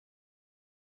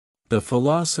The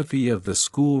philosophy of the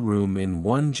schoolroom in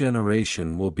one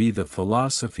generation will be the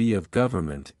philosophy of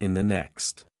government in the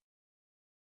next.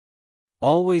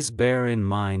 Always bear in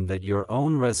mind that your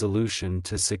own resolution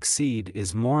to succeed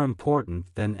is more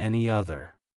important than any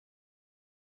other.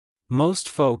 Most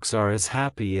folks are as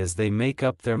happy as they make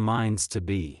up their minds to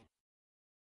be.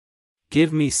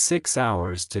 Give me 6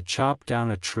 hours to chop down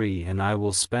a tree and I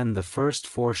will spend the first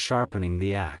 4 sharpening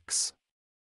the axe.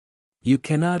 You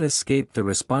cannot escape the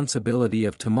responsibility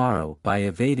of tomorrow by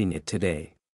evading it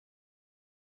today.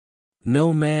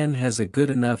 No man has a good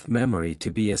enough memory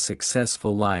to be a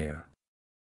successful liar.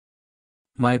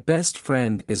 My best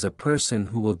friend is a person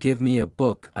who will give me a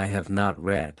book I have not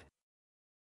read.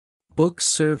 Books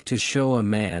serve to show a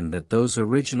man that those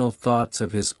original thoughts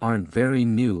of his aren't very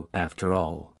new after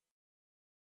all.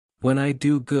 When I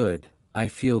do good, I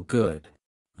feel good.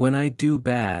 When I do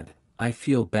bad, I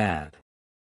feel bad.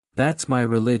 That's my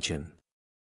religion.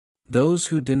 Those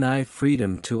who deny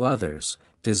freedom to others,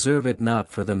 deserve it not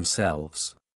for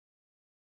themselves.